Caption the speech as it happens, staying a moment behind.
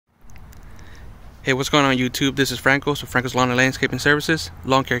Hey, what's going on YouTube? This is Franco, so Franco's Lawn and Landscaping Services,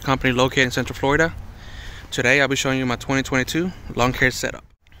 lawn care company located in Central Florida. Today I'll be showing you my 2022 lawn care setup.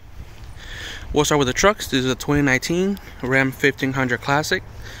 We'll start with the trucks. This is a 2019 Ram 1500 Classic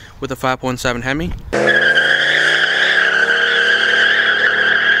with a 5.7 Hemi.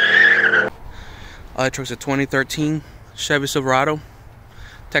 Other truck's a 2013 Chevy Silverado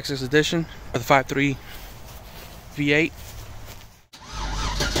Texas Edition with a 5.3 V8.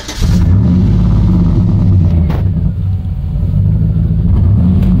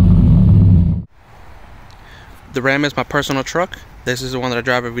 The Ram is my personal truck. This is the one that I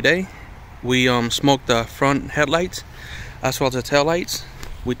drive every day. We smoked the front headlights as well as the tail lights.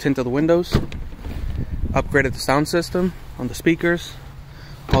 We tinted the windows, upgraded the sound system on the speakers,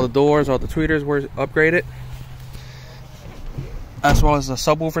 all the doors, all the tweeters were upgraded, as well as the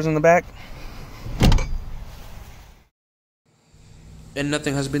subwoofers in the back. And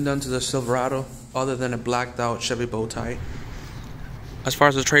nothing has been done to the Silverado other than a blacked out Chevy bow tie. As far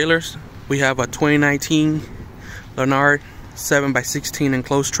as the trailers, we have a 2019 Leonard 7x16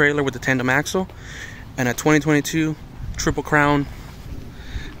 enclosed trailer with a tandem axle and a 2022 Triple Crown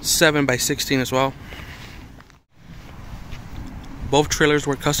 7x16 as well. Both trailers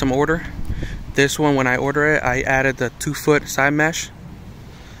were custom order. This one, when I ordered it, I added the 2-foot side mesh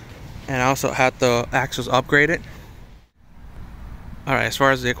and I also had the axles upgraded. Alright, as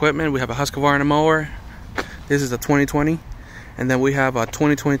far as the equipment, we have a Husqvarna mower. This is a 2020, and then we have a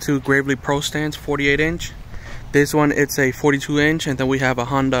 2022 Gravely ProStance 48-inch. This one, it's a 42-inch, and then we have a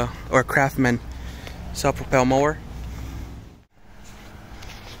Honda or Craftsman self-propel mower.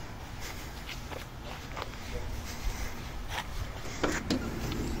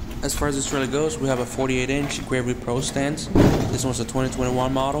 As far as this trailer goes, we have a 48-inch Gravely ProStance. This one's a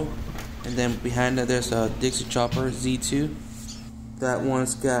 2021 model, and then behind it there's a Dixie Chopper Z2. That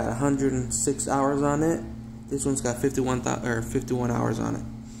one's got 106 hours on it. This one's got 51 hours on it.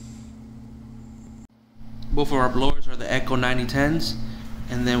 Both of our blowers are the Echo 9010s,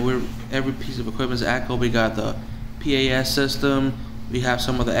 and then every piece of equipment is Echo. We got the PAS system. We have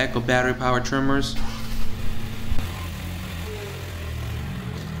some of the Echo battery powered trimmers.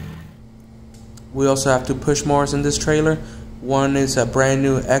 We also have 2 push mowers in this trailer. One is a brand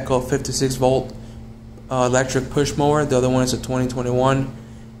new Echo 56 volt electric push mower. The other one is a 2021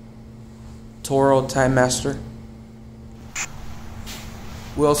 Toro TimeMaster.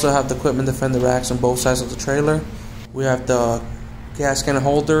 We also have the equipment defender racks on both sides of the trailer. We have the gas can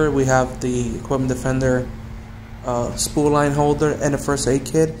holder, we have the equipment defender spool line holder, and a first aid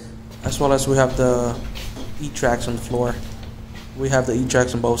kit, as well as we have the E-tracks on the floor. We have the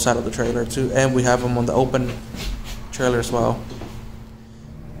E-tracks on both sides of the trailer too, and we have them on the open trailer as well.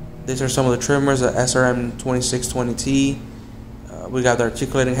 These are some of the trimmers, the SRM 2620T. We got the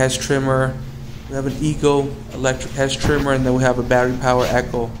articulating hedge trimmer. We have an Ego electric hedge trimmer, and then we have a battery power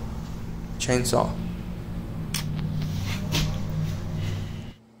Echo chainsaw.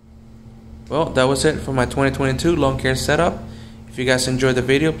 Well, that was it for my 2022 lawn care setup. If you guys enjoyed the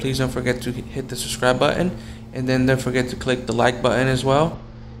video, please don't forget to hit the subscribe button, and then don't forget to click the like button as well.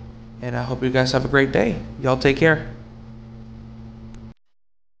 And I hope you guys have a great day. Y'all take care.